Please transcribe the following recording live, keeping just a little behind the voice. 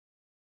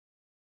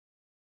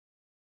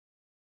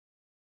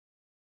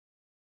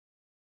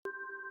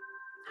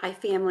Hi,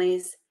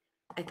 families.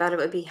 I thought it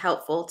would be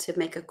helpful to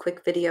make a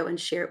quick video and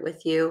share it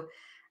with you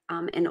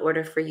in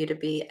order for you to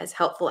be as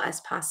helpful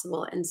as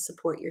possible and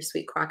support your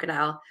sweet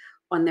crocodile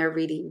on their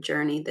reading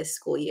journey this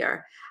school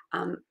year.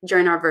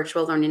 During our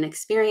virtual learning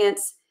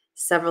experience,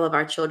 several of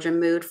our children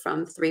moved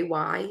from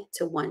 3Y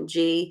to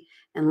 1G,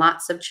 and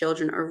lots of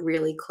children are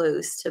really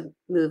close to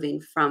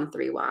moving from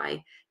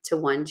 3Y to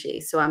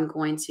 1G. So I'm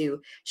going to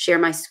share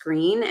my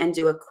screen and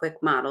do a quick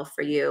model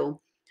for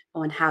you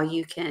on how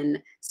you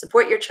can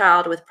support your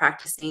child with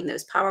practicing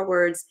those power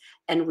words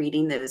and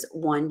reading those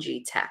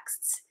 1G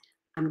texts.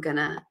 I'm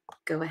gonna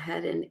go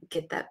ahead and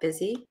get that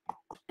busy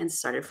and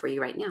start it for you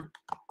right now.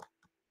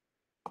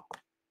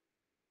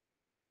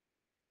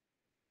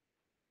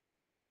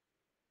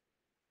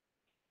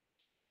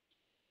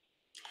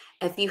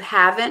 If you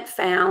haven't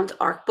found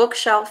ARC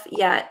Bookshelf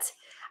yet,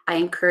 I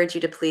encourage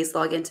you to please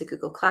log into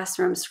Google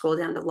Classroom, scroll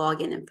down to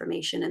login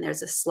information, and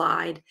there's a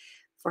slide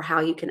for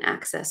how you can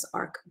access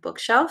ARC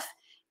Bookshelf.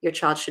 Your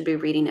child should be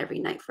reading every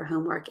night for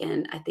homework,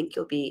 and I think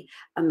you'll be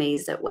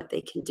amazed at what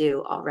they can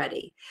do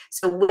already.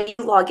 So when you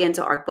log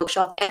into ARC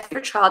Bookshelf, if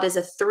your child is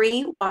a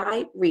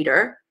 3Y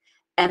reader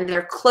and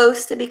they're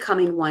close to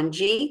becoming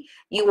 1G,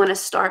 you want to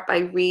start by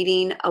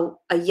reading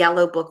a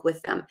yellow book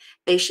with them.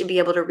 They should be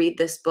able to read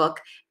this book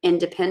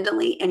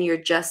independently, and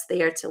you're just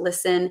there to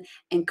listen,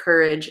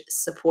 encourage,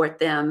 support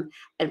them,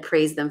 and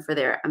praise them for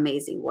their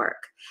amazing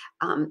work.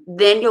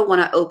 Then you'll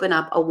want to open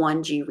up a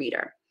 1G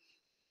reader.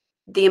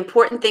 The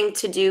important thing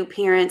to do,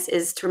 parents,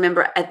 is to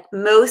remember at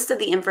most of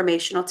the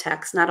informational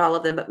text, not all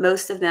of them, but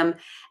most of them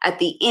at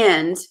the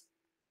end,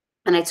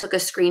 and I took a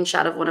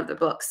screenshot of one of the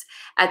books.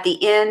 At the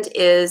end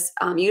is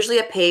usually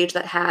a page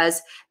that has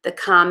the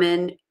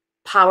common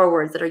power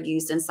words that are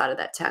used inside of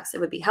that text. It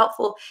would be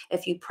helpful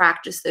if you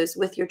practice those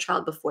with your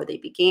child before they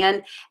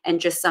began, and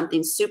just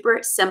something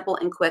super simple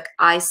and quick.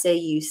 I say,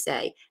 you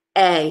say.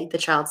 A, the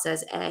child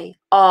says A.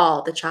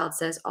 All, the child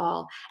says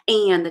all.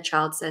 And, the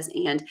child says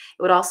and.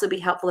 It would also be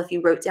helpful if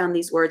you wrote down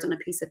these words on a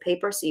piece of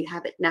paper so you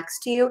have it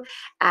next to you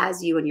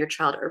as you and your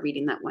child are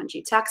reading that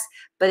 1G text,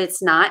 but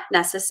it's not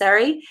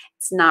necessary.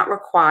 It's not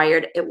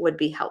required. It would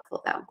be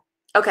helpful though.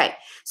 Okay,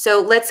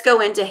 so let's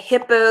go into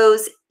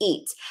hippos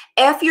eat.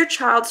 If your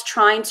child's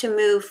trying to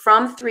move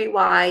from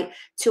 3Y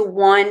to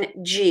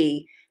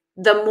 1G,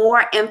 the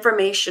more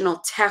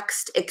informational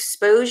text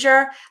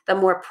exposure, the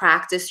more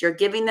practice you're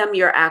giving them.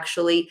 You're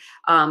actually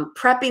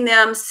prepping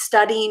them,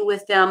 studying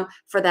with them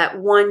for that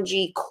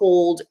 1G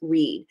cold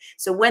read.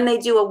 So when they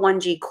do a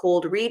 1G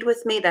cold read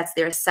with me, that's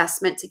their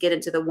assessment to get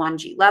into the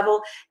 1G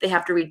level. They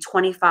have to read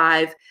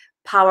 25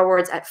 power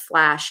words at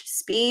flash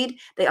speed.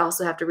 They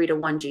also have to read a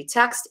 1G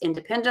text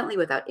independently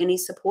without any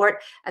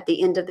support. At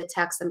the end of the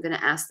text, I'm going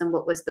to ask them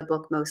what was the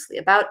book mostly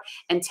about,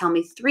 and tell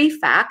me 3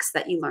 facts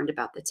that you learned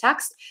about the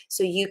text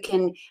so you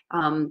can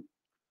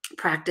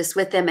practice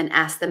with them and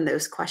ask them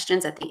those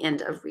questions at the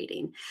end of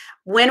reading.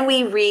 When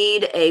we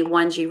read a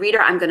 1G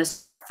reader, I'm going to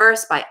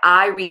first by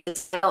I read the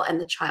tale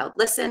and the child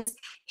listens.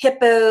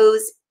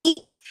 Hippos eat.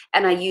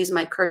 And I use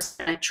my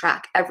cursor and I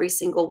track every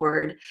single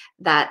word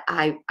that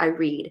I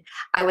read.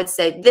 I would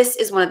say this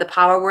is one of the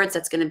power words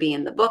that's going to be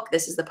in the book.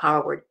 This is the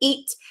power word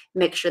eat.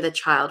 Make sure the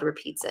child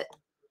repeats it.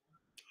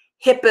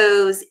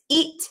 Hippos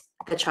eat.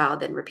 The child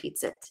then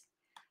repeats it.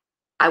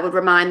 I would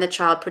remind the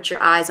child, put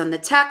your eyes on the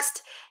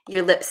text,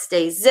 your lips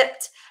stay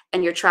zipped,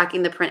 and you're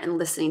tracking the print and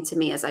listening to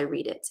me as I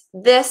read it.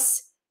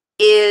 This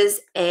is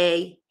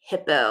a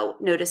hippo.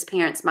 Notice,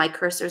 parents, my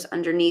cursor's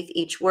underneath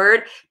each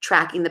word,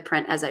 tracking the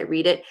print as I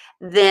read it.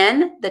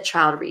 Then the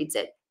child reads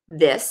it.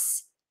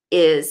 This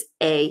is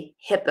a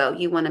hippo.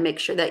 You want to make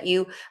sure that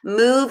you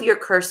move your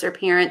cursor,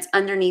 parents,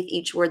 underneath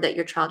each word that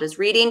your child is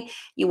reading.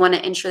 You want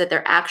to ensure that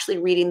they're actually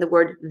reading the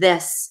word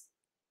this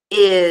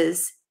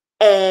is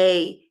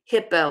a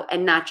hippo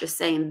and not just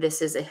saying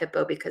this is a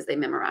hippo because they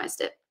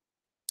memorized it.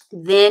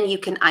 Then you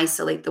can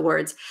isolate the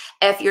words.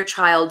 If your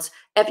child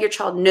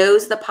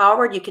knows the power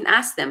word, you can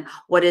ask them,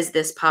 what is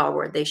this power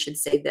word? They should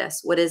say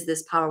this. What is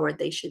this power word?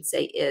 They should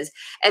say is.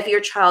 If your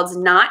child's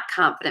not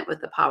confident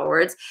with the power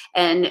words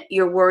and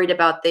you're worried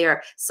about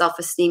their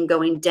self-esteem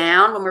going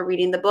down when we're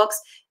reading the books,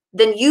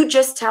 then you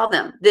just tell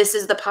them, this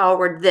is the power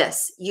word,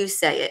 this, you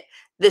say it.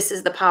 This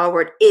is the power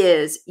word,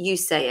 is, you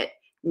say it.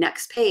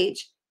 Next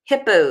page,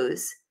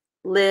 hippos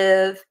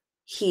live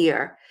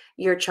here.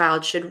 Your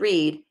child should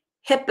read,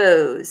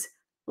 hippos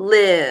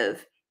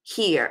live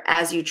here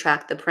as you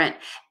track the print.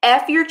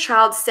 If your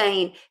child's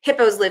saying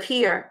hippos live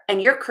here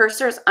and your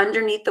cursor is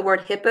underneath the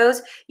word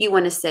hippos, you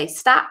want to say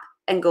stop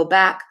and go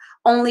back.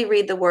 Only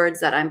read the words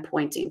that I'm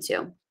pointing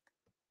to.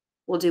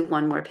 We'll do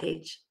one more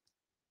page.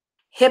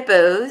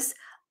 Hippos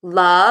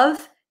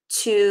love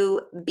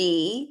to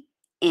be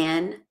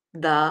in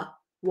the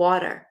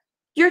water.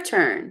 Your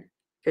turn.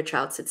 Your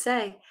child should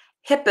say,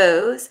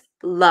 hippos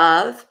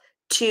love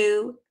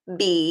to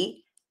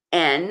be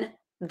in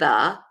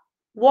the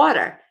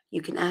water.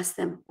 You can ask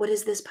them, what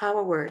is this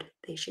power word?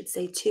 They should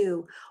say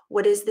to.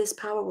 What is this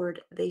power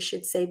word? They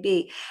should say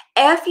be.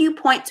 If you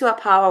point to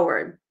a power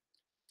word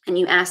and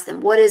you ask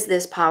them, what is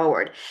this power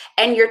word?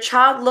 And your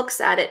child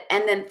looks at it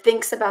and then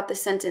thinks about the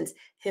sentence,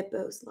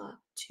 hippos love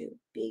to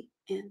be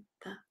in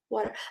the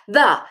water.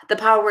 The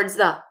power word's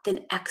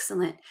then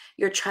excellent.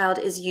 Your child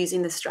is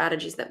using the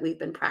strategies that we've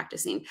been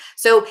practicing.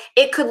 So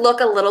it could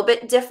look a little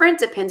bit different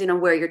depending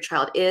on where your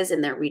child is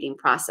in their reading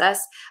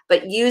process,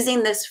 but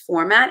using this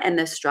format and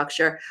this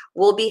structure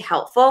will be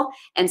helpful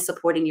in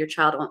supporting your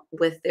child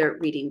with their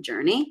reading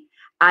journey.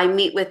 I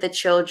meet with the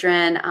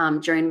children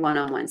during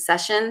one-on-one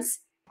sessions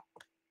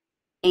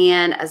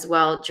and as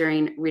well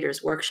during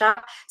Reader's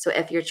Workshop. So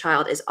if your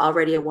child is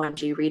already a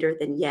 1G reader,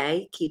 then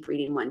yay, keep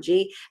reading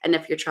 1G. And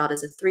if your child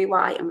is a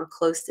 3Y and we're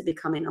close to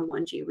becoming a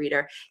 1G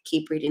reader,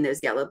 keep reading those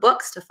yellow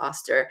books to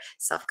foster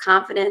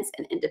self-confidence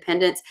and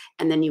independence.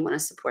 And then you want to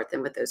support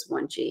them with those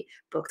 1G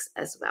books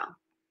as well.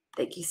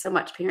 Thank you so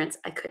much, parents.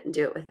 I couldn't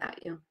do it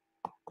without you.